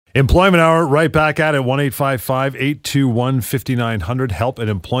Employment Hour, right back at it, 1-855-821-5900,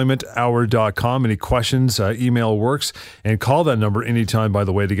 help@employmenthour.com. Any questions, email works, and call that number anytime, by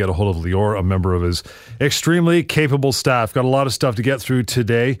the way, to get a hold of Lior, a member of his extremely capable staff. Got a lot of stuff to get through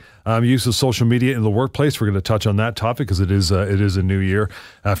today. Use of social media in the workplace. We're going to touch on that topic because it is a new year.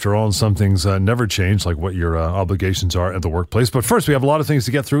 After all, and some things never change, like what your obligations are at the workplace. But first, we have a lot of things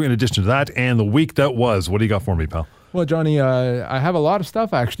to get through in addition to that, and the week that was. What do you got for me, pal? Well, Johnny, I have a lot of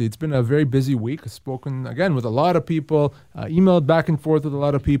stuff, actually. It's been a very busy week. I've spoken, again, with a lot of people, emailed back and forth with a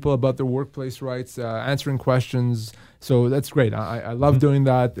lot of people about their workplace rights, answering questions. So that's great. I love doing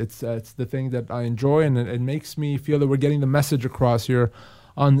that. It's the thing that I enjoy, and it makes me feel that we're getting the message across here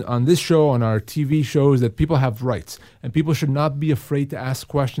on this show, on our TV shows, that people have rights, and people should not be afraid to ask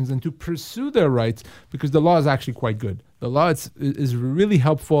questions and to pursue their rights, because the law is actually quite good. The law is really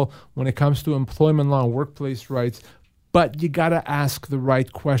helpful when it comes to employment law and workplace rights. But you got to ask the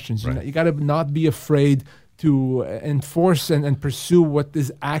right questions. Right. You got to not be afraid to enforce and pursue what is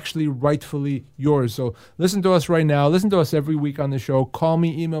actually rightfully yours. So listen to us right now. Listen to us every week on the show. Call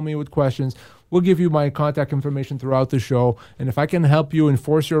me, email me with questions. We'll give you my contact information throughout the show. And if I can help you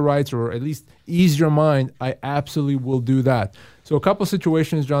enforce your rights or at least ease your mind, I absolutely will do that. So a couple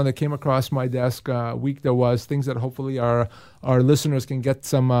situations, John, that came across my desk week that was, things that hopefully our listeners can get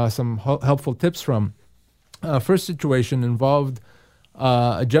some helpful tips from. First situation involved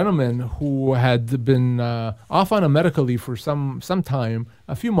a gentleman who had been off on a medical leave for some time,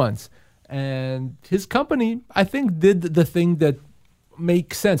 a few months. And his company, I think, did the thing that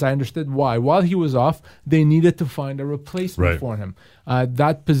makes sense. I understood why. While he was off, they needed to find a replacement for him.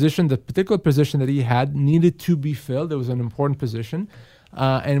 That position, the particular position that he had, needed to be filled. It was an important position.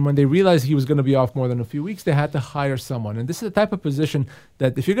 And when they realized he was going to be off more than a few weeks, they had to hire someone. And this is the type of position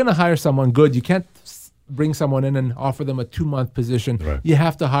that if you're going to hire someone good, you can't bring someone in and offer them a 2-month position. Right. You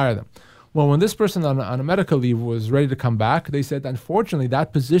have to hire them. Well, when this person on a medical leave was ready to come back, they said, unfortunately,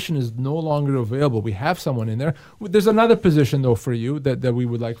 that position is no longer available. We have someone in there. There's another position, though, for you that we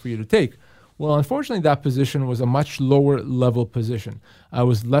would like for you to take. Well, unfortunately, that position was a much lower level position. It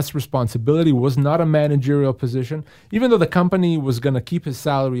was less responsibility, was not a managerial position. Even though the company was going to keep his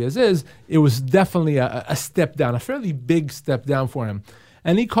salary as is, it was definitely a step down, a fairly big step down for him.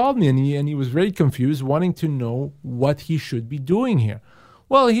 And he called me, and he was very confused, wanting to know what he should be doing here.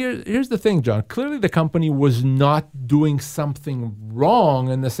 Well, here's the thing, John. Clearly, the company was not doing something wrong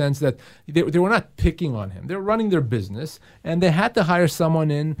in the sense that they were not picking on him. They were running their business, and they had to hire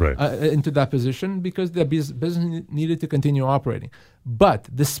someone into that position because the business needed to continue operating. But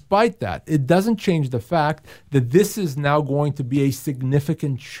despite that, it doesn't change the fact that this is now going to be a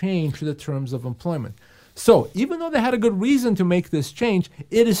significant change to the terms of employment. So even though they had a good reason to make this change,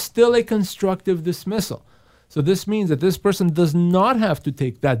 it is still a constructive dismissal. So this means that this person does not have to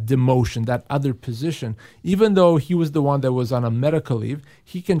take that demotion, that other position, even though he was the one that was on a medical leave.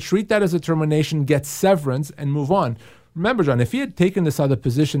 He can treat that as a termination, get severance, and move on. Remember, John, if he had taken this other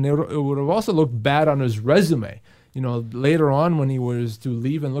position, it would have also looked bad on his resume. Later on when he was to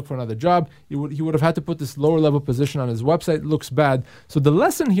leave and look for another job, he would have had to put this lower level position on his website. It looks bad. So the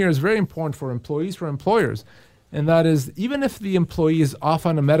lesson here is very important for employees, for employers. And that is, even if the employee is off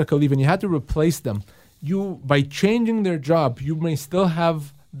on a medical leave and you had to replace them, by changing their job, you may still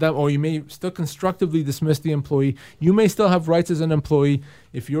have them, or you may still constructively dismiss the employee. You may still have rights as an employee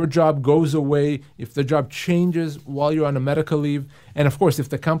if your job goes away, if the job changes while you're on a medical leave. And of course, if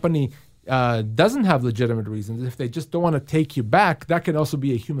the company doesn't have legitimate reasons, if they just don't want to take you back, that can also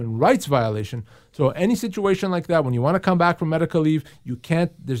be a human rights violation. So any situation like that, when you want to come back from medical leave, you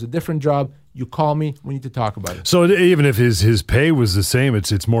can't, there's a different job, you call me, we need to talk about it. So even if his pay was the same,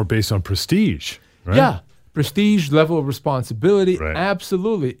 it's more based on prestige, right? Yeah. Prestige, level of responsibility,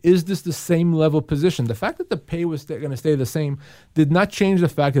 absolutely. Is this the same level position? The fact that the pay was going to stay the same did not change the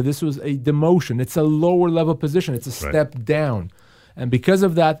fact that this was a demotion. It's a lower level position. It's a step down. And because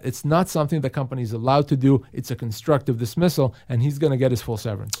of that, it's not something the company is allowed to do. It's a constructive dismissal, and he's going to get his full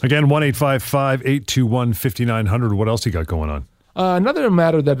severance. Again, 1-855-821-5900. What else you got going on? Another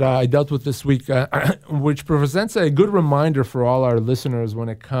matter that I dealt with this week, which presents a good reminder for all our listeners when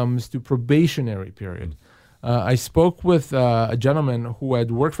it comes to probationary period. I spoke with a gentleman who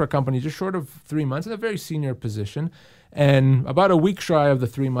had worked for a company just short of 3 months in a very senior position. And about a week shy of the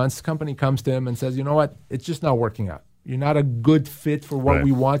 3 months, the company comes to him and says, you know what, it's just not working out. You're not a good fit for what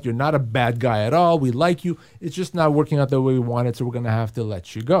we want. You're not a bad guy at all. We like you. It's just not working out the way we want it, so we're going to have to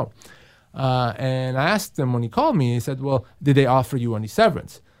let you go. And I asked him when he called me, he said, well, did they offer you any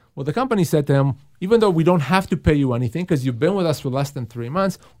severance? Well, the company said to him, even though we don't have to pay you anything because you've been with us for less than 3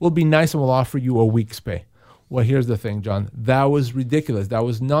 months, we'll be nice and we'll offer you a week's pay. Well, here's the thing, John. That was ridiculous. That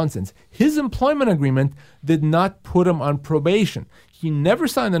was nonsense. His employment agreement did not put him on probation. He never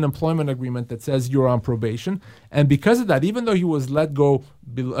signed an employment agreement that says you're on probation. And because of that, even though he was let go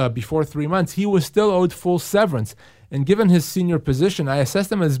before 3 months, he was still owed full severance. And given his senior position, I assessed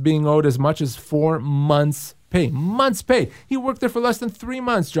him as being owed as much as 4 months' pay. Months' pay. He worked there for less than 3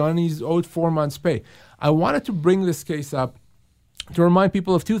 months, John, and he's owed 4 months' pay. I wanted to bring this case up to remind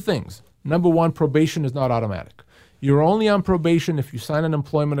people of two things. Number one, probation is not automatic. You're only on probation if you sign an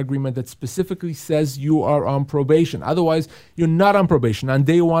employment agreement that specifically says you are on probation. Otherwise, you're not on probation. On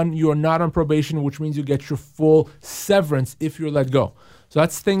day one, you are not on probation, which means you get your full severance if you're let go. So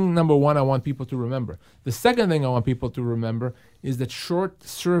that's thing number one I want people to remember. The second thing I want people to remember is that short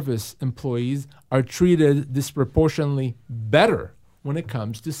service employees are treated disproportionately better when it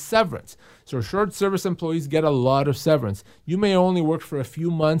comes to severance. So short service employees get a lot of severance. You may only work for a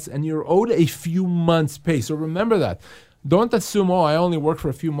few months and you're owed a few months' pay. So remember that. Don't assume, I only work for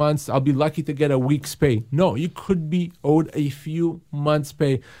a few months, I'll be lucky to get a week's pay. No, you could be owed a few months'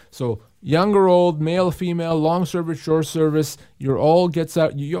 pay. So young or old, male, female, long service, short service, you're all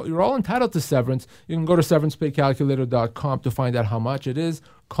entitled to severance. You can go to severancepaycalculator.com to find out how much it is.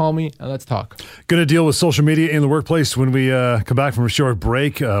 Call me and let's talk. Going to deal with social media in the workplace when we come back from a short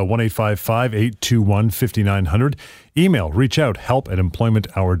break. 1-855-821-5900. Email, reach out,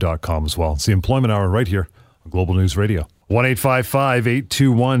 help@employmenthour.com as well. It's the Employment Hour right here on Global News Radio.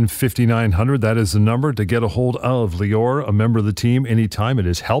 1-855-821-5900. That is the number to get a hold of Lior, a member of the team, anytime. It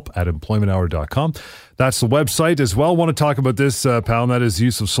is help@employmenthour.com. That's the website as well. I want to talk about this, pal, and that is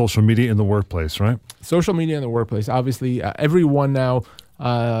use of social media in the workplace, right? Social media in the workplace. Obviously, everyone now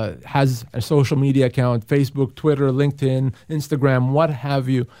has a social media account, Facebook, Twitter, LinkedIn, Instagram, what have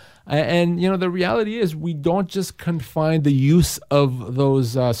you. And, the reality is we don't just confine the use of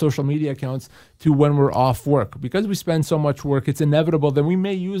those social media accounts to when we're off work. Because we spend so much work, it's inevitable that we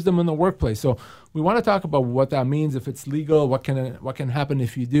may use them in the workplace. So we want to talk about what that means, if it's legal, what can happen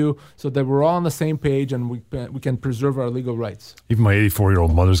if you do, so that we're all on the same page and we can preserve our legal rights. Even my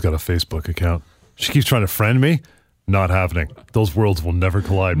 84-year-old mother's got a Facebook account. She keeps trying to friend me. Not happening. Those worlds will never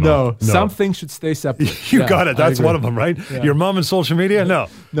collide, Mom. No, some things should stay separate. You got it. That's one of them, right? Yeah. Your mom and social media? No,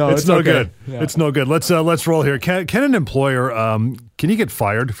 it's no good. Yeah. It's no good. Let's roll here. Can an employer can you get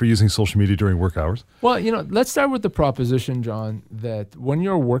fired for using social media during work hours? Well, let's start with the proposition, John, that when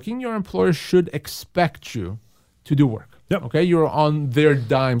you're working, your employer should expect you to do work. Yep. Okay, you're on their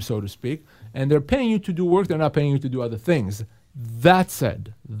dime, so to speak, and they're paying you to do work. They're not paying you to do other things. That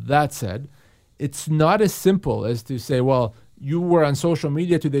said. It's not as simple as to say, well, you were on social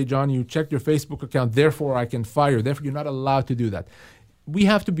media today, John, you checked your Facebook account, therefore I can fire you. Therefore, you're not allowed to do that. We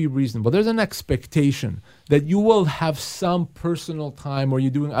have to be reasonable. There's an expectation that you will have some personal time where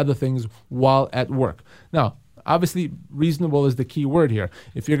you're doing other things while at work. Now, obviously, reasonable is the key word here.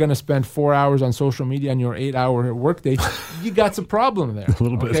 If you're going to spend 4 hours on social media on your 8-hour workday, you got some problem there. A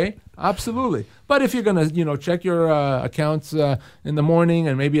little bit. Okay? Absolutely. But if you're going to, check your accounts in the morning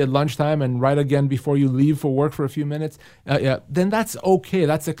and maybe at lunchtime and right again before you leave for work for a few minutes, then that's okay.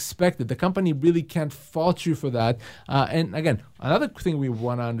 That's expected. The company really can't fault you for that. And again, another thing we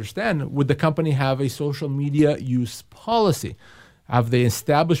want to understand, would the company have a social media use policy? Have they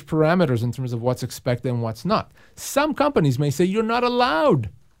established parameters in terms of what's expected and what's not? Some companies may say you're not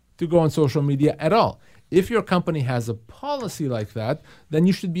allowed to go on social media at all. If your company has a policy like that, then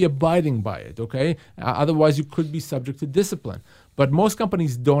you should be abiding by it, okay? Otherwise, you could be subject to discipline. But most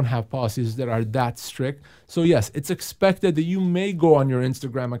companies don't have policies that are that strict. So yes, it's expected that you may go on your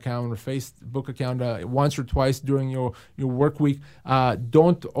Instagram account or Facebook account once or twice during your work week.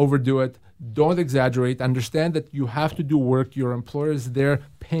 Don't overdo it. Don't exaggerate. Understand that you have to do work. Your employer is there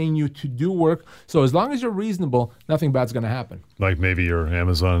paying you to do work. So as long as you're reasonable, nothing bad's going to happen. Like maybe your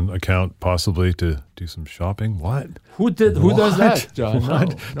Amazon account possibly to do some shopping? What? Who does that, John?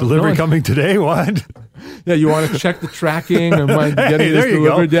 What? Delivery coming today? What? Yeah, you want to check the tracking and getting this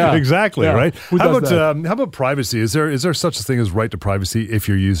delivered? Yeah, exactly, yeah. Right? How about privacy? Is there such a thing as right to privacy if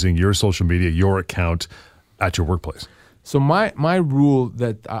you're using your social media, your account at your workplace? So my rule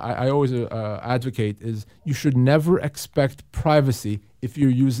that I always advocate is you should never expect privacy if you're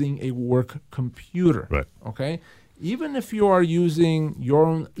using a work computer. Right. Okay? Even if you are using your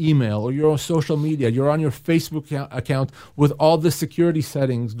own email or your own social media, you're on your Facebook account with all the security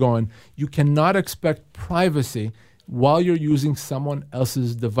settings going, you cannot expect privacy while you're using someone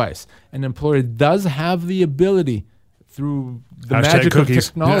else's device. An employer does have the ability through the magic of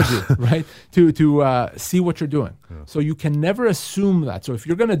technology, right, to see what you're doing. Yeah. So you can never assume that. So if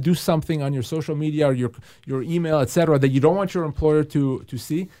you're going to do something on your social media or your email, etc., that you don't want your employer to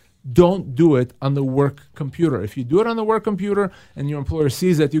see, don't do it on the work computer. If you do it on the work computer and your employer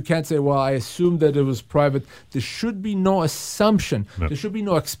sees it, you can't say, well, I assumed that it was private. There should be no assumption. Yep. There should be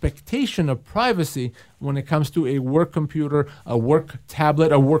no expectation of privacy when it comes to a work computer, a work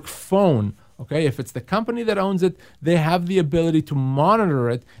tablet, a work phone. Okay, if it's the company that owns it, they have the ability to monitor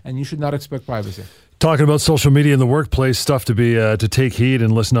it, and you should not expect privacy. Talking about social media in the workplace, stuff to be to take heed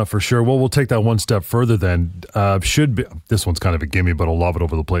and listen up for sure. Well, we'll take that one step further then. This one's kind of a gimme, but I'll lob it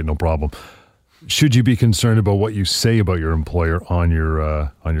over the plate, no problem. Should you be concerned about what you say about your employer on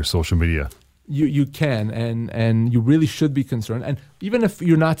your social media? You can, and you really should be concerned. And even if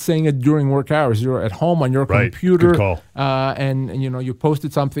you're not saying it during work hours, you're at home on your computer, good call. And you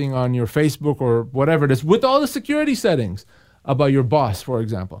posted something on your Facebook or whatever it is with all the security settings about your boss, for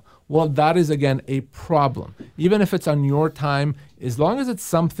example. Well, that is, again, a problem. Even if it's on your time, as long as it's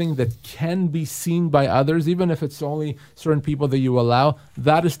something that can be seen by others, even if it's only certain people that you allow,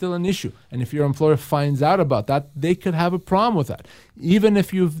 that is still an issue. And if your employer finds out about that, they could have a problem with that. Even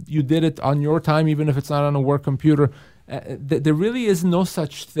if you did it on your time, even if it's not on a work computer, there really is no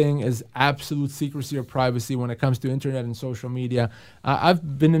such thing as absolute secrecy or privacy when it comes to internet and social media.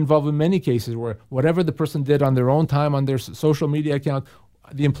 I've been involved in many cases where whatever the person did on their own time on their social media account,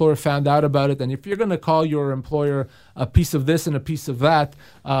 the employer found out about it. And if you're going to call your employer a piece of this and a piece of that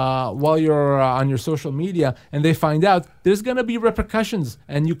while you're on your social media and they find out, there's going to be repercussions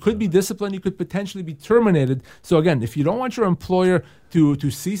and you could be disciplined, you could potentially be terminated. So again, if you don't want your employer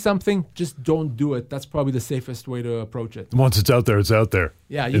to see something, just don't do it. That's probably the safest way to approach it. Once it's out there, it's out there.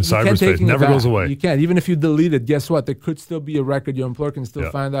 Yeah, in cyberspace, never goes away. You can't. Even if you delete it, guess what? There could still be a record. Your employer can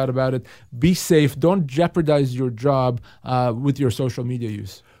still find out about it. Be safe. Don't jeopardize your job with your social media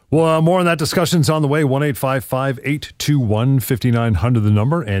use. Well, more on that discussion's on the way. 1-855-821-5900 the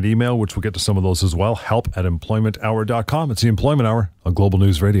number, and email, which we'll get to some of those as well, help@employmenthour.com. It's the Employment Hour on Global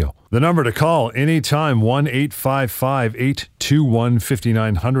News Radio. The number to call anytime,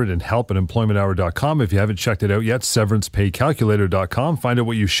 1-855-821-5900 and help@employmenthour.com. If you haven't checked it out yet, severancepaycalculator.com. Find out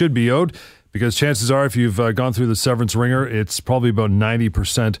what you should be owed, because chances are if you've gone through the severance ringer, it's probably about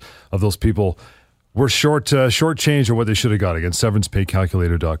 90% of those people we're short change of what they should have got. Again,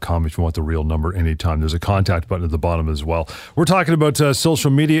 severancepaycalculator.com if you want the real number anytime. There's a contact button at the bottom as well. We're talking about social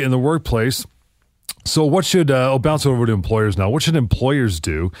media in the workplace. So what should, I'll bounce over to employers now. What should employers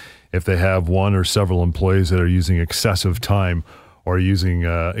do if they have one or several employees that are using excessive time or using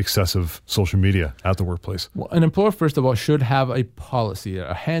excessive social media at the workplace? Well, an employer, first of all, should have a policy,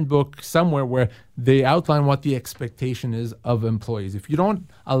 a handbook somewhere where they outline what the expectation is of employees. If you don't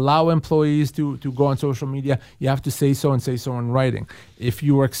allow employees to go on social media, you have to say so and say so in writing. If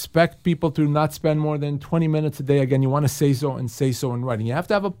you expect people to not spend more than 20 minutes a day, again, you want to say so and say so in writing. You have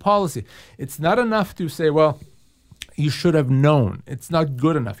to have a policy. It's not enough to say, well, you should have known. It's not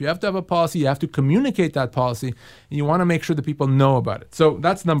good enough. You have to have a policy. You have to communicate that policy, and you want to make sure that people know about it. So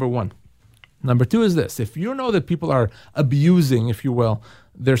that's number one. Number two is this. If you know that people are abusing, if you will,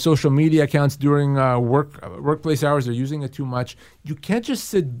 their social media accounts during workplace hours, they're using it too much, you can't just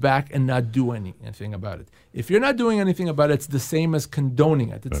sit back and not do anything about it. If you're not doing anything about it, it's the same as condoning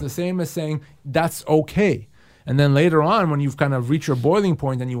it. It's the same as saying that's okay. And then later on, when you've kind of reached your boiling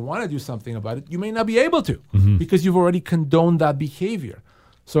point and you want to do something about it, you may not be able to because you've already condoned that behavior.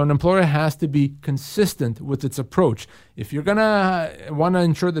 So an employer has to be consistent with its approach. If you're going to want to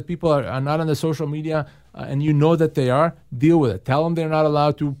ensure that people are not on the social media and you know that they are, deal with it. Tell them they're not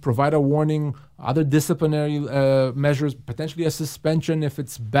allowed to, provide a warning, other disciplinary measures, potentially a suspension if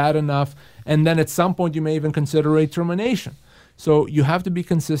it's bad enough. And then at some point, you may even consider a termination. So you have to be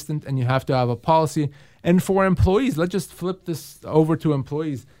consistent and you have to have a policy. And for employees, let's just flip this over to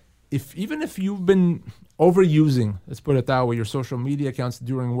employees. Even if you've been overusing, let's put it that way, your social media accounts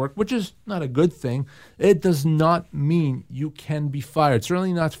during work, which is not a good thing, it does not mean you can be fired.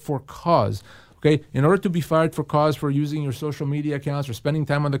 Certainly not for cause. Okay, in order to be fired for cause for using your social media accounts or spending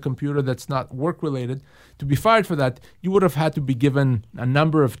time on the computer that's not work-related, to be fired for that, you would have had to be given a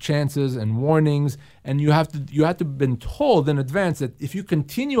number of chances and warnings, and you had to have been told in advance that if you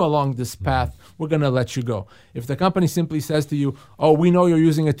continue along this path, we're going to let you go. If the company simply says to you, oh, we know you're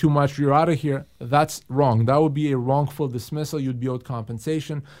using it too much, you're out of here, that's wrong. That would be a wrongful dismissal. You'd be owed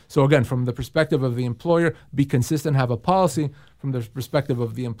compensation. So again, from the perspective of the employer, be consistent, have a policy. From the perspective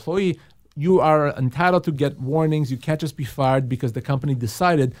of the employee, you are entitled to get warnings. You can't just be fired because the company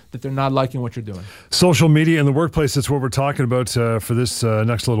decided that they're not liking what you're doing. Social media in the workplace, that's what we're talking about for this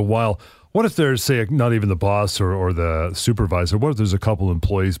next little while. What if there's, say, not even the boss or the supervisor? What if there's a couple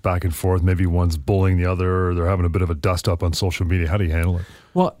employees back and forth? Maybe one's bullying the other or they're having a bit of a dust-up on social media. How do you handle it?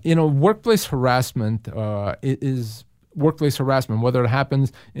 Well, workplace harassment is workplace harassment, whether it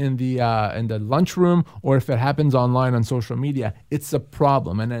happens in the lunchroom or if it happens online on social media, it's a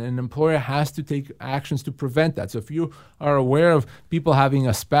problem, and an employer has to take actions to prevent that. So if you are aware of people having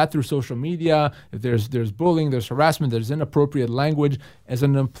a spat through social media, if there's bullying, there's harassment, there's inappropriate language, as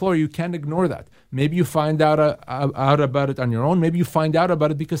an employer, you can't ignore that. Maybe you find out about it on your own. Maybe you find out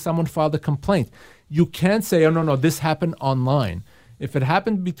about it because someone filed a complaint. You can't say, oh, no, this happened online. If it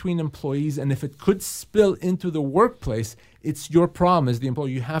happened between employees and if it could spill into the workplace, it's your problem as the employer.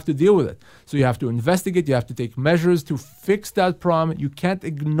 You have to deal with it. So you have to investigate. You have to take measures to fix that problem. You can't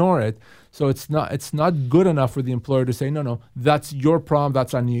ignore it. So it's not good enough for the employer to say, no, that's your problem.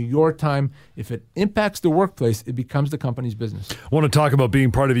 That's on your time. If it impacts the workplace, it becomes the company's business. I want to talk about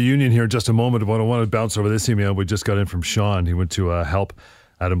being part of a union here in just a moment, but I want to bounce over this email we just got in from Sean. He went to help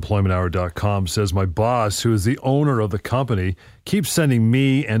at employmenthour.com, says, my boss, who is the owner of the company, keeps sending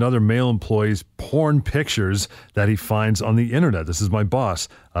me and other male employees porn pictures that he finds on the internet. This is my boss.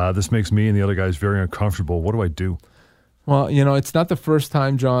 This makes me and the other guys very uncomfortable. What do I do? Well, it's not the first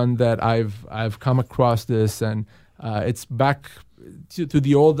time, John, that I've come across this, and it's back to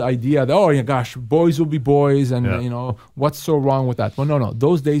the old idea that, oh, yeah, gosh, boys will be boys, and, what's so wrong with that? Well, no,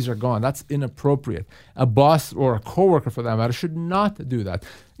 those days are gone. That's inappropriate. A boss or a coworker, for that matter, should not do that.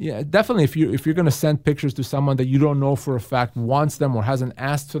 Yeah, definitely, if you're going to send pictures to someone that you don't know for a fact wants them or hasn't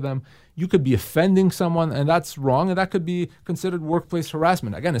asked for them, you could be offending someone, and that's wrong, and that could be considered workplace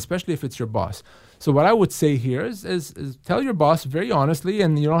harassment, again, especially if it's your boss. So what I would say here is tell your boss very honestly,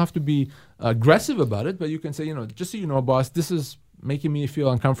 and you don't have to be aggressive about it, but you can say, just so you know, boss, this is making me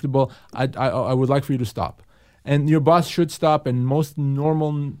feel uncomfortable. I would like for you to stop. And your boss should stop, and most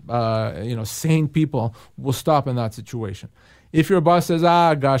normal, sane people will stop in that situation. If your boss says,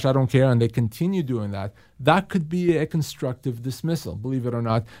 gosh, I don't care, and they continue doing that, that could be a constructive dismissal, believe it or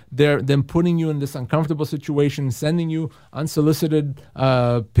not. They're then putting you in this uncomfortable situation, sending you unsolicited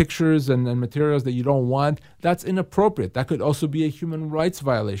pictures and materials that you don't want. That's inappropriate. That could also be a human rights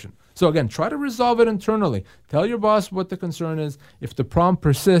violation. So again, try to resolve it internally. Tell your boss what the concern is. If the problem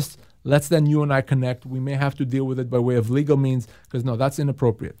persists, let's then you and I connect. We may have to deal with it by way of legal means, because no, that's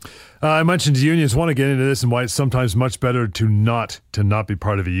inappropriate. I mentioned unions. I want to get into this and why it's sometimes much better to not be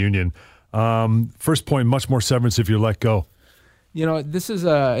part of a union. First point, much more severance if you're let go. This is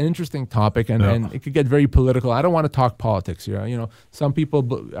an interesting topic, and it could get very political. I don't want to talk politics here. Some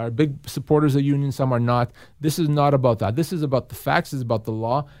people are big supporters of unions, some are not. This is not about that. This is about the facts, it's about the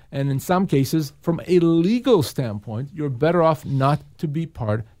law. And in some cases, from a legal standpoint, you're better off not to be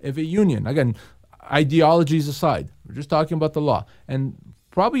part of a union. Again, ideologies aside, we're just talking about the law. And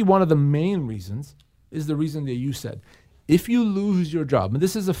probably one of the main reasons is the reason that you said. If you lose your job, and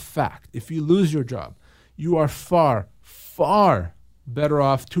this is a fact, if you lose your job, you are far better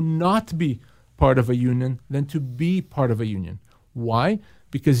off to not be part of a union than to be part of a union. Why?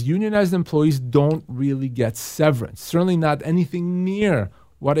 Because unionized employees don't really get severance, certainly not anything near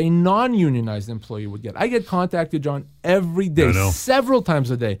what a non-unionized employee would get. I get contacted, John, every day, several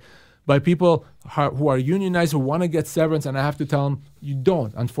times a day, by people who are unionized who want to get severance, and I have to tell them, you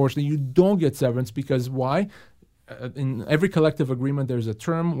don't. Unfortunately, you don't get severance because why? In every collective agreement, there's a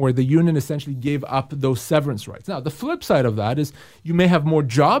term where the union essentially gave up those severance rights. Now, the flip side of that is you may have more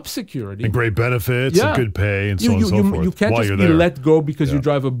job security. And great benefits and good pay and so on and so forth. You can't just be let go because you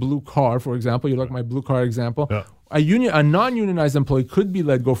drive a blue car, for example. You like my blue car example. Yeah. A non-unionized employee could be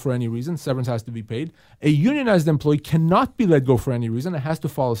let go for any reason. Severance has to be paid. A unionized employee cannot be let go for any reason. It has to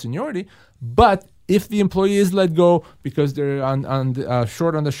follow seniority. But if the employee is let go because they're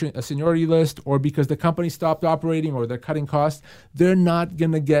short on the seniority list, or because the company stopped operating, or they're cutting costs, they're not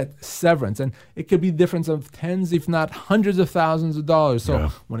going to get severance. And it could be a difference of tens, if not hundreds of thousands of dollars. So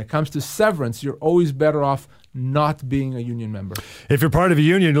when it comes to severance, you're always better off not being a union member. If you're part of a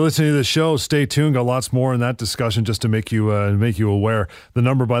union, you're listening to the show, stay tuned. Got lots more in that discussion just to make you aware. The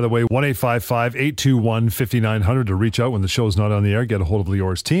number, by the way, 1-855-821-5900 to reach out when the show's not on the air. Get a hold of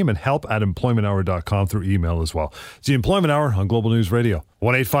Lior's team and help at employmenthour.com through email as well. It's the Employment Hour on Global News Radio.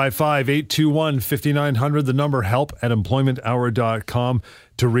 1-855-821-5900. The number, help at employmenthour.com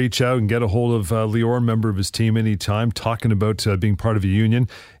to reach out and get a hold of Lior, member of his team, anytime, talking about being part of a union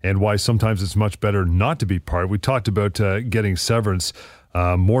and why sometimes it's much better not to be part. We talked about getting severance,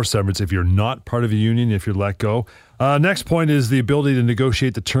 more severance if you're not part of a union, if you're let go. Next point is the ability to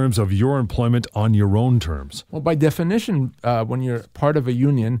negotiate the terms of your employment on your own terms. Well, by definition, when you're part of a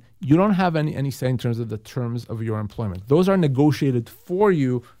union, you don't have any say in terms of the terms of your employment. Those are negotiated for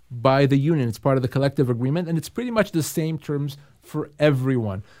you by the union. It's part of the collective agreement, and it's pretty much the same terms for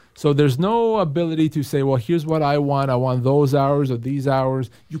everyone. So there's no ability to say, well, here's what I want those hours or these hours.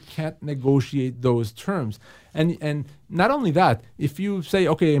 You can't negotiate those terms. And not only that, if you say,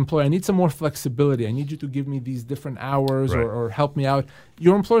 okay, employer, I need some more flexibility. I need you to give me these different hours right. or help me out.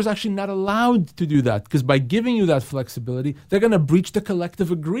 Your employer is actually not allowed to do that, because by giving you that flexibility, they're going to breach the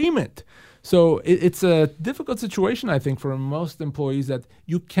collective agreement. So it's a difficult situation, I think, for most employees, that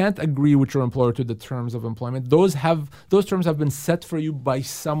you can't agree with your employer to the terms of employment. Those terms have been set for you by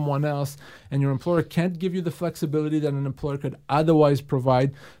someone else, and your employer can't give you the flexibility that an employer could otherwise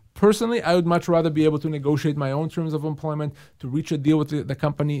provide. Personally, I would much rather be able to negotiate my own terms of employment, to reach a deal with the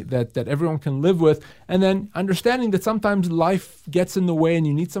company that everyone can live with, and then understanding that sometimes life gets in the way and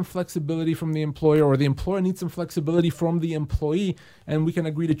you need some flexibility from the employer, or the employer needs some flexibility from the employee, and we can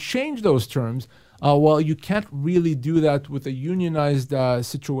agree to change those terms. Well, you can't really do that with a unionized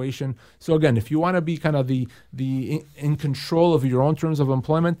situation. So again, if you want to be kind of the in control of your own terms of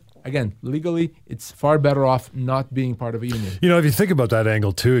employment, again, legally, it's far better off not being part of a union. You know, if you think about that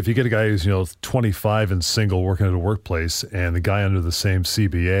angle too, if you get a guy who's 25 and single working at a workplace, and the guy under the same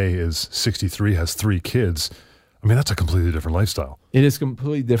CBA is 63, has 3 kids, I mean, that's a completely different lifestyle. It is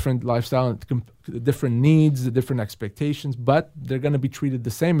completely different lifestyle, different needs, different expectations, but they're going to be treated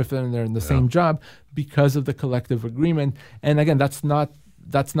the same if they're in the same job because of the collective agreement. And again, that's not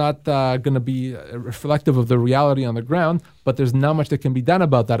going to be reflective of the reality on the ground, but there's not much that can be done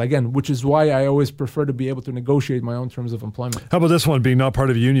about that, again, which is why I always prefer to be able to negotiate my own terms of employment. How about this one, being not part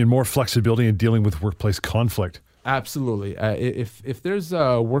of a union, more flexibility in dealing with workplace conflict? Absolutely. If there's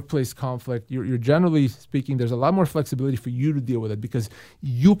a workplace conflict, you're generally speaking, there's a lot more flexibility for you to deal with it, because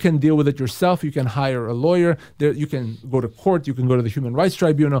you can deal with it yourself. You can hire a lawyer. You can go to court. You can go to the Human Rights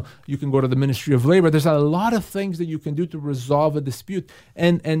Tribunal. You can go to the Ministry of Labor. There's a lot of things that you can do to resolve a dispute,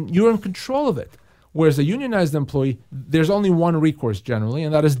 and you're in control of it. Whereas a unionized employee, there's only one recourse generally,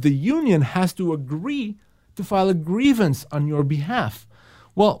 and that is the union has to agree to file a grievance on your behalf.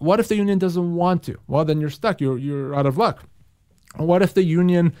 Well, what if the union doesn't want to? Well, then you're stuck. You're out of luck. What if the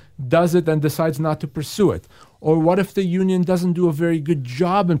union does it and decides not to pursue it? Or what if the union doesn't do a very good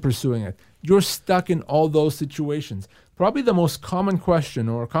job in pursuing it? You're stuck in all those situations. Probably the most common question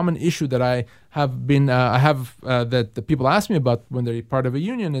or common issue that that the people ask me about when they're part of a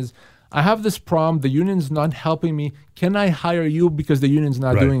union is, I have this problem. The union's not helping me. Can I hire you because the union's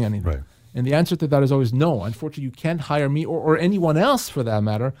not doing anything? Right. And the answer to that is always no. Unfortunately, you can't hire me or anyone else for that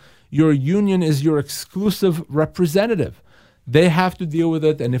matter. Your union is your exclusive representative. They have to deal with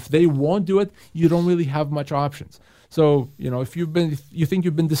it, and if they won't do it, you don't really have much options. So, if you think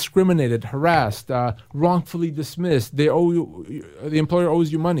you've been discriminated, harassed, wrongfully dismissed, the employer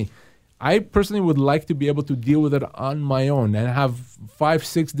owes you money. I personally would like to be able to deal with it on my own and have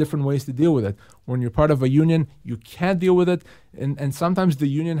 5-6 different ways to deal with it. When you're part of a union, you can't deal with it. And sometimes the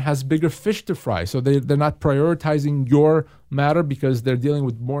union has bigger fish to fry. So they're not prioritizing your matter because they're dealing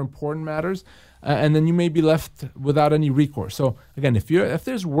with more important matters. And then you may be left without any recourse. So again, if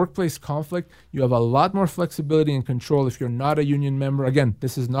there's workplace conflict, you have a lot more flexibility and control if you're not a union member. Again,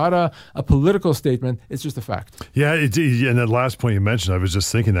 this is not a political statement. It's just a fact. Yeah, and that last point you mentioned, I was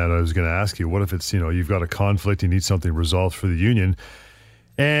just thinking that. I was going to ask you, what if it's, you've got a conflict, you need something resolved for the union,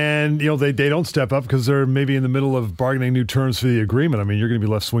 and they don't step up because they're maybe in the middle of bargaining new terms for the agreement. I mean, you're going to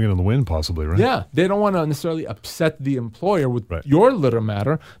be left swinging in the wind possibly, right? Yeah, they don't want to necessarily upset the employer with your little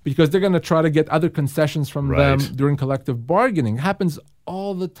matter, because they're going to try to get other concessions from them during collective bargaining. It happens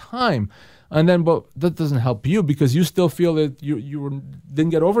all the time. And then, but that doesn't help you because you still feel that you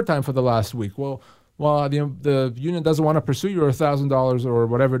didn't get overtime for the last week. Well, the union doesn't want to pursue your $1,000 or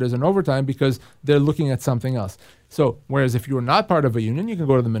whatever it is in overtime because they're looking at something else. So, whereas if you're not part of a union, you can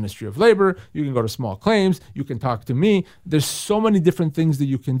go to the Ministry of Labor, you can go to small claims, you can talk to me. There's so many different things that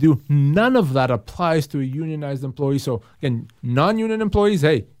you can do. None of that applies to a unionized employee. So, again, non-union employees,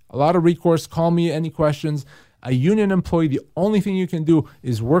 hey, a lot of recourse. Call me any questions. A union employee, the only thing you can do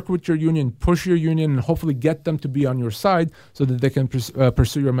is work with your union, push your union, and hopefully get them to be on your side so that they can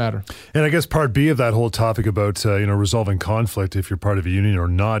pursue your matter. And I guess part B of that whole topic about resolving conflict, if you're part of a union or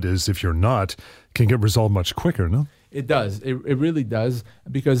not, is if you're not, can get resolved much quicker, no? It does. It really does.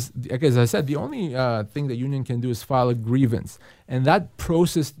 Because, as I said, the only thing the union can do is file a grievance. And that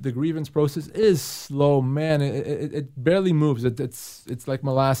process, the grievance process, is slow. Man, it barely moves. It's like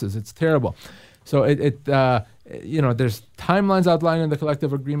molasses. It's terrible. So there's timelines outlined in the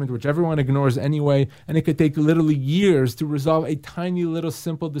collective agreement, which everyone ignores anyway, and it could take literally years to resolve a tiny little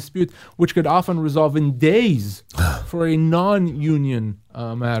simple dispute, which could often resolve in days for a non-union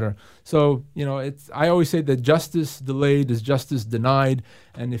matter. So, I always say that justice delayed is justice denied,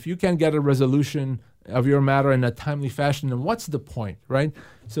 and if you can't get a resolution of your matter in a timely fashion, and what's the point, right?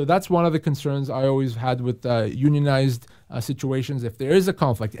 So that's one of the concerns I always had with unionized situations. If there is a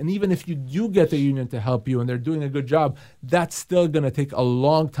conflict, and even if you do get the union to help you and they're doing a good job, that's still going to take a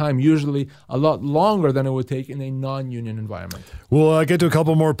long time, usually a lot longer than it would take in a non-union environment. We'll get to a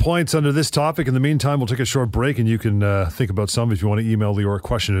couple more points under this topic. In the meantime, we'll take a short break, and you can think about some if you want to email Lior a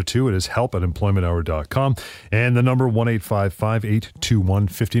question or two. It is help@employmenthour.com, and the number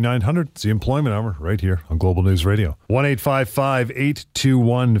 1-855-821-5900. It's the Employment Hour right here on Global News Radio.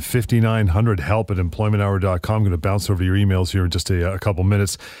 1-855-821-5900, help@employmenthour.com. I'm going to bounce over to your emails here in just a couple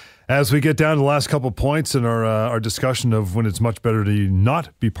minutes. As we get down to the last couple points in our discussion of when it's much better to not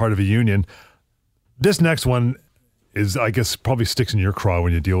be part of a union, this next one is, I guess, probably sticks in your craw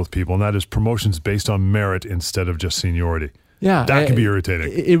when you deal with people, and that is promotions based on merit instead of just seniority. Yeah. That can be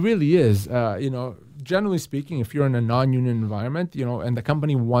irritating. It really is. Generally speaking, if you're in a non-union environment, and the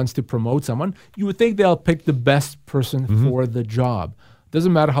company wants to promote someone, you would think they'll pick the best person for the job.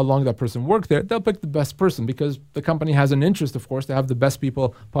 Doesn't matter how long that person worked there, they'll pick the best person because the company has an interest, of course, to have the best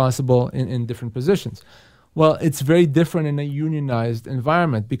people possible in different positions. Well, it's very different in a unionized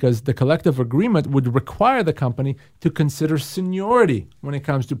environment because the collective agreement would require the company to consider seniority when it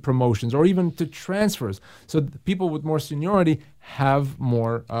comes to promotions or even to transfers. So people with more seniority have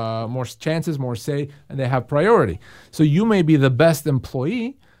more chances, more say, and they have priority. So you may be the best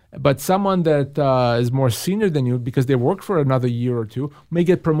employee, but someone that is more senior than you because they work for another year or two may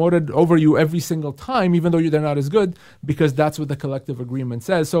get promoted over you every single time, even though they're not as good, because that's what the collective agreement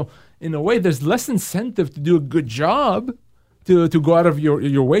says. So in a way, there's less incentive to do a good job, to go out of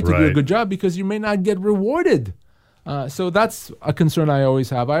your way to do a good job because you may not get rewarded. So that's a concern I always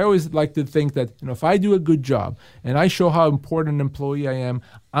have. I always like to think that if I do a good job and I show how important an employee I am,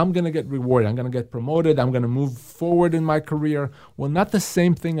 I'm going to get rewarded. I'm going to get promoted. I'm going to move forward in my career. Well, not the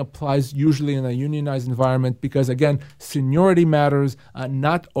same thing applies usually in a unionized environment because, again, seniority matters,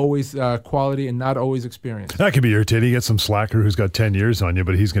 not always quality and not always experience. That can be irritating. You get some slacker who's got 10 years on you,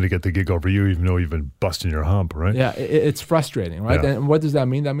 but he's going to get the gig over you even though you've been busting your hump, right? Yeah, it's frustrating, right? Yeah. And what does that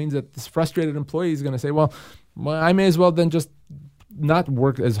mean? That means that this frustrated employee is going to say, well, I may as well then just not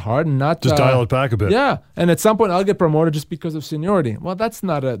work as hard and not just dial it back a bit. Yeah, and at some point I'll get promoted just because of seniority. Well,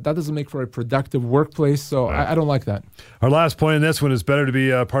 that doesn't make for a productive workplace, so right. I don't like that. Our last point in this one is better to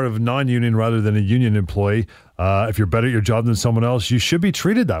be part of a non-union rather than a union employee. If you're better at your job than someone else, you should be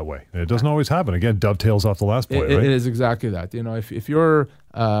treated that way. It doesn't always happen. Again, dovetails off the last point, right? It is exactly that. If you're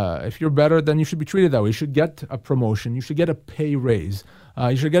better, then you should be treated that way. You should get a promotion. You should get a pay raise.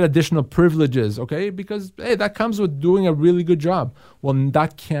 You should get additional privileges, okay? Because, hey, that comes with doing a really good job. Well,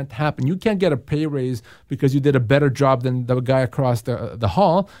 that can't happen. You can't get a pay raise because you did a better job than the guy across the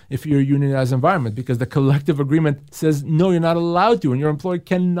hall if you're a unionized environment because the collective agreement says, no, you're not allowed to, and your employer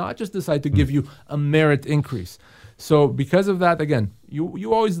cannot just decide to give you a merit increase. So because of that, again,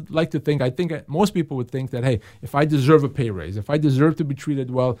 you always like to think, I think most people would think that, hey, if I deserve a pay raise, if I deserve to be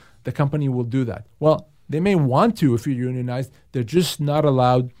treated well, the company will do that. Well, they may want to if you're unionized. They're just not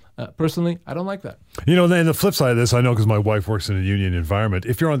allowed. Personally, I don't like that. And the flip side of this, I know because my wife works in a union environment,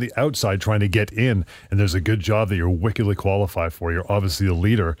 if you're on the outside trying to get in and there's a good job that you're wickedly qualified for, you're obviously a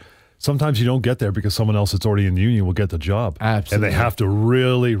leader, sometimes you don't get there because someone else that's already in the union will get the job. Absolutely. And they have to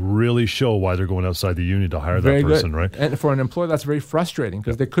really, really show why they're going outside the union to hire that person, right? And for an employer, that's very frustrating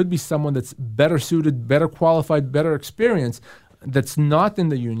because there could be someone that's better suited, better qualified, better experienced that's not in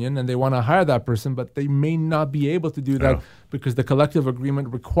the union and they want to hire that person, but they may not be able to do that because the collective agreement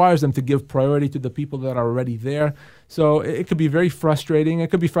requires them to give priority to the people that are already there. So it could be very frustrating. It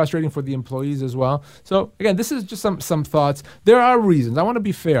could be frustrating for the employees as well. So again, this is just some thoughts. There are reasons. I want to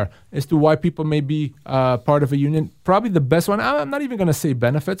be fair as to why people may be part of a union. Probably the best one, I'm not even going to say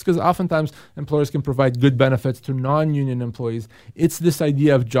benefits because oftentimes employers can provide good benefits to non-union employees. It's this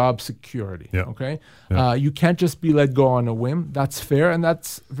idea of job security, okay? Yeah. You can't just be let go on a whim. That's fair, and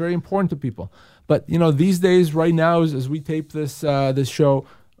that's very important to people. But, these days, right now, as we tape this show,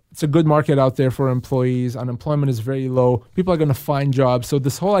 it's a good market out there for employees. Unemployment is very low. People are going to find jobs. So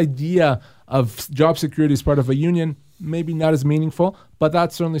this whole idea of job security as part of a union, maybe not as meaningful, but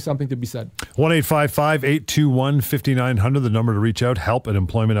that's certainly something to be said. 1-855-821-5900, the number to reach out,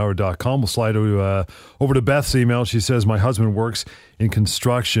 help@employmenthour.com. We'll slide over to Beth's email. She says, my husband works in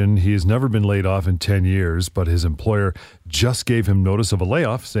construction. He has never been laid off in 10 years, but his employer just gave him notice of a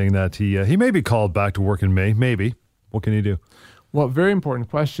layoff, saying that he may be called back to work in May. Maybe. What can he do? Well, very important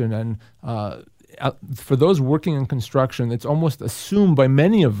question. And for those working in construction, it's almost assumed by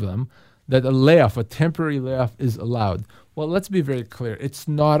many of them that a temporary layoff is allowed. Well, let's be very clear. It's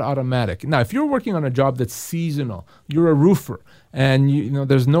not automatic. Now, if you're working on a job that's seasonal, you're a roofer, and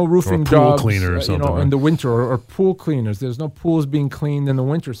there's no roofing jobs cleaner or something, in the winter, or pool cleaners. There's no pools being cleaned in the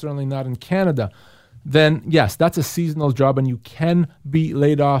winter, certainly not in Canada. Then, yes, that's a seasonal job, and you can be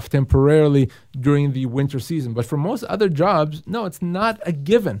laid off temporarily during the winter season. But for most other jobs, no, it's not a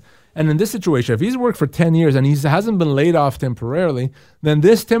given. And in this situation, if he's worked for 10 years and he hasn't been laid off temporarily, then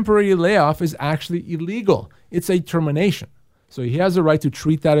this temporary layoff is actually illegal. It's a termination. So he has a right to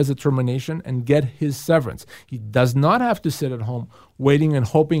treat that as a termination and get his severance. He does not have to sit at home waiting and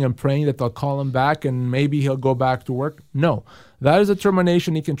hoping and praying that they'll call him back and maybe he'll go back to work. No, that is a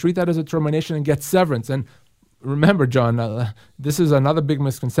termination. He can treat that as a termination and get severance. And remember, John, this is another big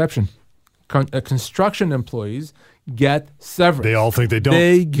misconception. Construction employees get severance. They all think they don't.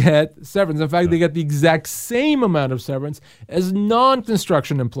 They get severance. In fact, they get the exact same amount of severance as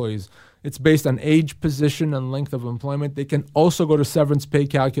non-construction employees. It's based on age, position, and length of employment. They can also go to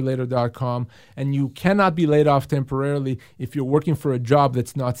severancepaycalculator.com, and you cannot be laid off temporarily if you're working for a job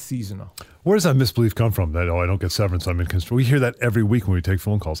that's not seasonal. Where does that misbelief come from? That, I don't get severance, I'm in construction. We hear that every week when we take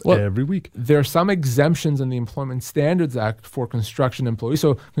phone calls. Well, every week. There are some exemptions in the Employment Standards Act for construction employees.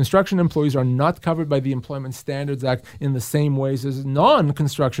 So construction employees are not covered by the Employment Standards Act in the same ways as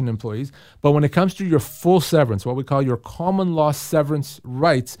non-construction employees. But when it comes to your full severance, what we call your common law severance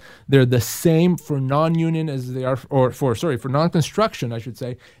rights, they're the same for non-union as they are, for non-construction, I should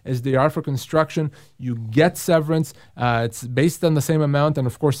say, as they are for construction. You get severance. It's based on the same amount. And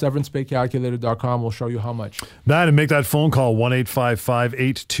of course, severancepaycalculator.com will show you how much. That, and make that phone call,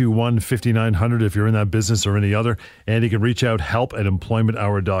 1-855-821-5900 if you're in that business or any other. And you can reach out,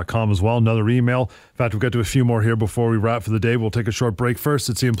 help@employmenthour.com as well. Another email. In fact, we'll get to a few more here before we wrap for the day. We'll take a short break first.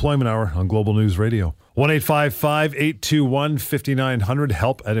 It's the Employment Hour on Global News Radio. 1-855-821-5900,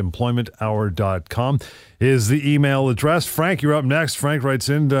 help@employmenthour.com is the email address. Frank, you're up next. Frank writes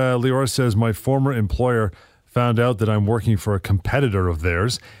in, Lior says, my former employer found out that I'm working for a competitor of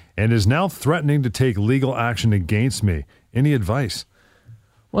theirs and is now threatening to take legal action against me. Any advice?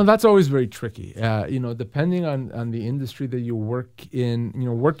 Well, that's always very tricky. Depending on the industry that you work in,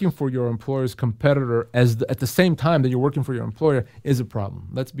 working for your employer's competitor at the same time that you're working for your employer is a problem.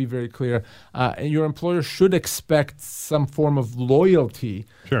 Let's be very clear. And your employer should expect some form of loyalty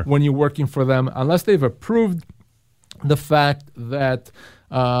when you're working for them, unless they've approved the fact that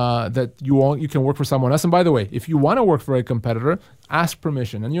you can work for someone else. And by the way, if you want to work for a competitor, ask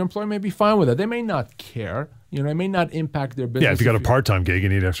permission, and your employer may be fine with it. They may not care. It may not impact their business. Yeah, if you got a part-time gig, you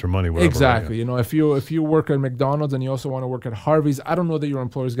need extra money. Whatever, exactly. Right? If you work at McDonald's and you also want to work at Harvey's, I don't know that your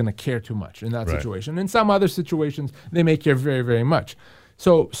employer is going to care too much in that situation. In some other situations, they may care very, very much.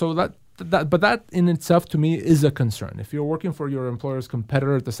 So that in itself, to me, is a concern. If you're working for your employer's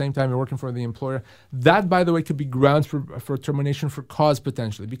competitor at the same time you're working for the employer, that, by the way, could be grounds for termination for cause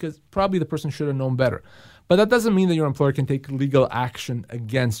potentially, because probably the person should have known better. But that doesn't mean that your employer can take legal action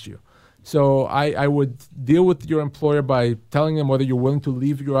against you. So I would deal with your employer by telling them whether you're willing to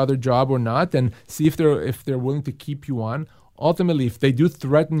leave your other job or not, and see if they're willing to keep you on. Ultimately, if they do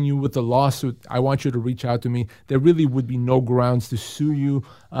threaten you with a lawsuit, I want you to reach out to me. There really would be no grounds to sue you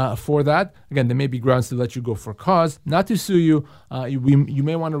for that. Again, there may be grounds to let you go for cause, not to sue you. You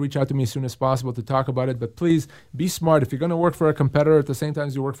may want to reach out to me as soon as possible to talk about it, but please be smart. If you're going to work for a competitor at the same time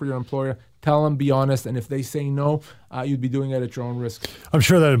as you work for your employer, tell them, be honest, and if they say no, you'd be doing it at your own risk. I'm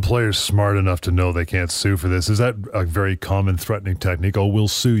sure that employer's smart enough to know they can't sue for this. Is that a very common threatening technique? Oh, we'll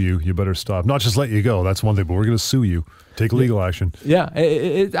sue you. You better stop. Not just let you go. That's one thing, but we're going to sue you. Take legal action. Yeah,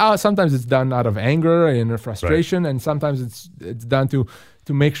 sometimes it's done out of anger and frustration, and sometimes it's done to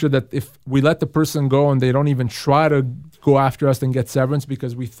make sure that if we let the person go and they don't even try to go after us and get severance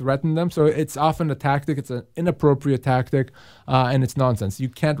because we threaten them. So it's often a tactic. It's an inappropriate tactic, and it's nonsense. You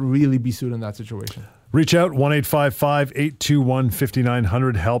can't really be sued in that situation. Reach out,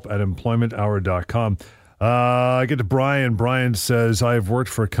 1-855-821-5900, help@employmenthour.com. I get to Brian. Brian says, I have worked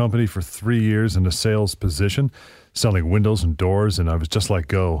for a company for 3 years in a sales position, selling windows and doors, and I was just let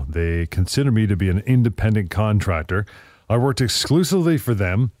go. They consider me to be an independent contractor. I worked exclusively for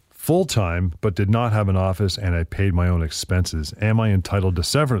them, full-time, but did not have an office, and I paid my own expenses. Am I entitled to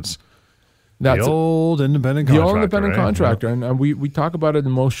severance? That's the old independent contractor. The old independent contractor. And we talk about it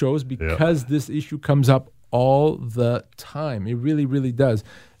in most shows because this issue comes up all the time. It really, really does.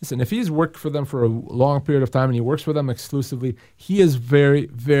 Listen, if he's worked for them for a long period of time and he works for them exclusively, he is very,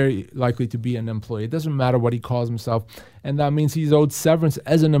 very likely to be an employee. It doesn't matter what he calls himself, and that means he's owed severance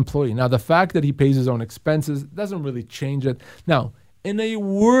as an employee. Now, the fact that he pays his own expenses doesn't really change it. Now, In a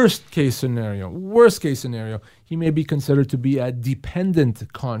worst case scenario, he may be considered to be a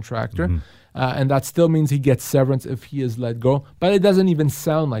dependent contractor. And that still means he gets severance if he is let go. But it doesn't even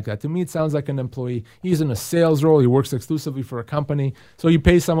sound like that. To me, it sounds like an employee. He's in a sales role. He works exclusively for a company. So he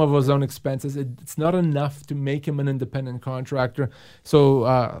pays some of his own expenses. It's not enough to make him an independent contractor.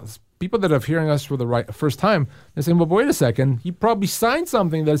 So people that are hearing us for the first time, they're saying, well, wait a second. He probably signed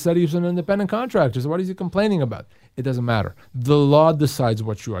something that said he was an independent contractor. So what is he complaining about? It doesn't matter. The law decides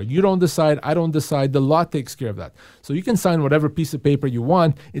what you are. You don't decide. I don't decide. The law takes care of that. So you can sign whatever piece of paper you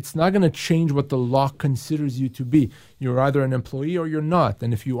want. It's not going to change what the law considers you to be. You're either an employee or you're not.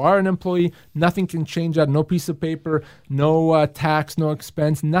 And if you are an employee, nothing can change that. No piece of paper, no tax, no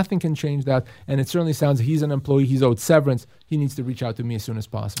expense. Nothing can change that. And it certainly sounds he's an employee. He's owed severance. He needs to reach out to me as soon as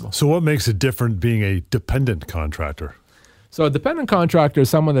possible. So what makes it different being a dependent contractor? So a dependent contractor is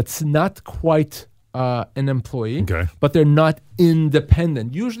someone that's not quite an employee, but they're not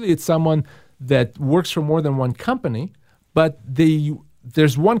independent. Usually it's someone that works for more than one company, but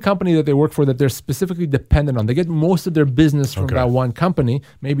there's one company that they work for that they're specifically dependent on. They get most of their business from that one company,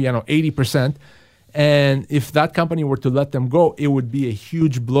 maybe, 80%. And if that company were to let them go, it would be a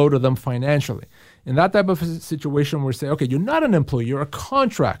huge blow to them financially. In that type of situation, we say, okay, you're not an employee, you're a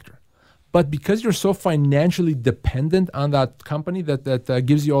contractor. But because you're so financially dependent on that company that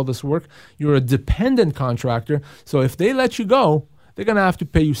gives you all this work, you're a dependent contractor. So if they let you go, they're going to have to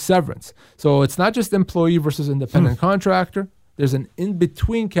pay you severance. So it's not just employee versus independent contractor. There's an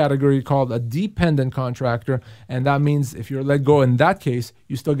in-between category called a dependent contractor. And that means if you're let go in that case,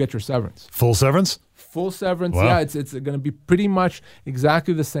 you still get your severance. Full severance? Full severance, wow. Yeah, it's going to be pretty much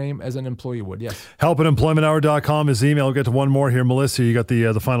exactly the same as an employee would, yes. Help@employmenthour.com is the email. We'll get to one more here. Melissa, you got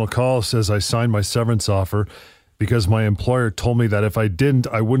the final call. It says, I signed my severance offer because my employer told me that if I didn't,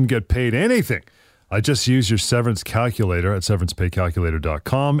 I wouldn't get paid anything. I just used your severance calculator at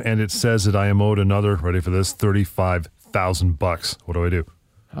severancepaycalculator.com, and it says that I am owed another, ready for this, $35,000. What do I do?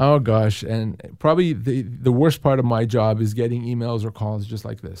 Oh, gosh. And probably the worst part of my job is getting emails or calls just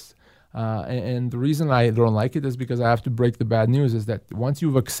like this. And the reason I don't like it is because I have to break the bad news is that once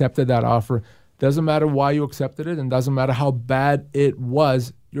you've accepted that offer, doesn't matter why you accepted it and doesn't matter how bad it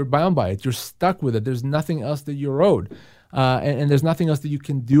was, you're bound by it. You're stuck with it. There's nothing else that you're owed. And there's nothing else that you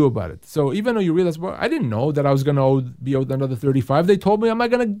can do about it. So even though you realize, well, I didn't know that I was going to be owed another 35. They told me I'm not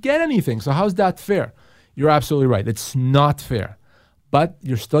going to get anything. So how's that fair? You're absolutely right. It's not fair. But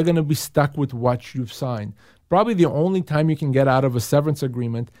you're still going to be stuck with what you've signed. Probably the only time you can get out of a severance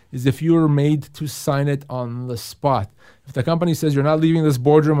agreement is if you were made to sign it on the spot. If the company says you're not leaving this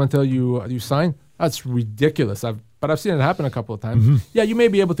boardroom until you sign, that's ridiculous. But I've seen it happen a couple of times. Mm-hmm. Yeah, you may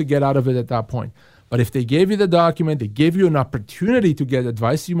be able to get out of it at that point. But if they gave you the document, they gave you an opportunity to get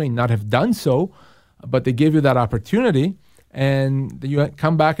advice, you may not have done so, but they gave you that opportunity, and you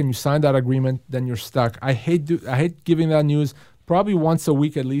come back and you sign that agreement, then you're stuck. I hate giving that news. Probably once a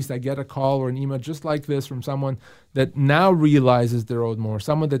week at least, I get a call or an email just like this from someone that now realizes they're owed more,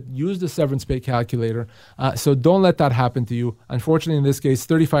 someone that used the severance pay calculator. So don't let that happen to you. Unfortunately, in this case,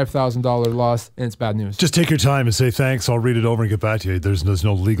 $35,000 loss, and it's bad news. Just take your time and say thanks. I'll read it over and get back to you. There's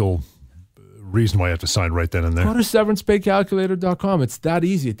no legal reason why you have to sign right then and there. Go to severancepaycalculator.com. It's that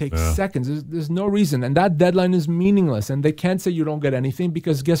easy. It takes seconds. There's no reason. And that deadline is meaningless. And they can't say you don't get anything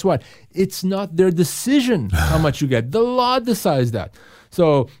because guess what? It's not their decision how much you get. The law decides that.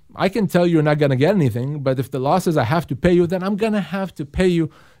 So I can tell you you're not going to get anything, but if the law says I have to pay you, then I'm going to have to pay you.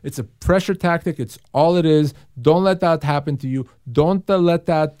 It's a pressure tactic. It's all it is. Don't let that happen to you. Don't let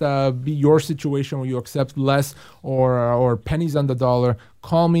that be your situation where you accept less or pennies on the dollar.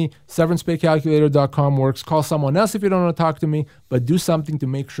 Call me. severancepaycalculator.com works. Call someone else if you don't want to talk to me, but do something to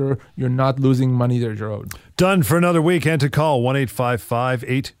make sure you're not losing money that you're owed. Done for another week. And to call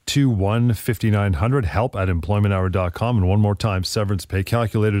 1-855-821-5900. Help@employmenthour.com. And one more time,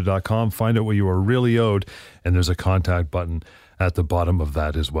 severancepaycalculator.com. Find out what you are really owed. And there's a contact button at the bottom of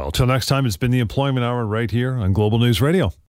that as well. Till next time, it's been the Employment Hour right here on Global News Radio.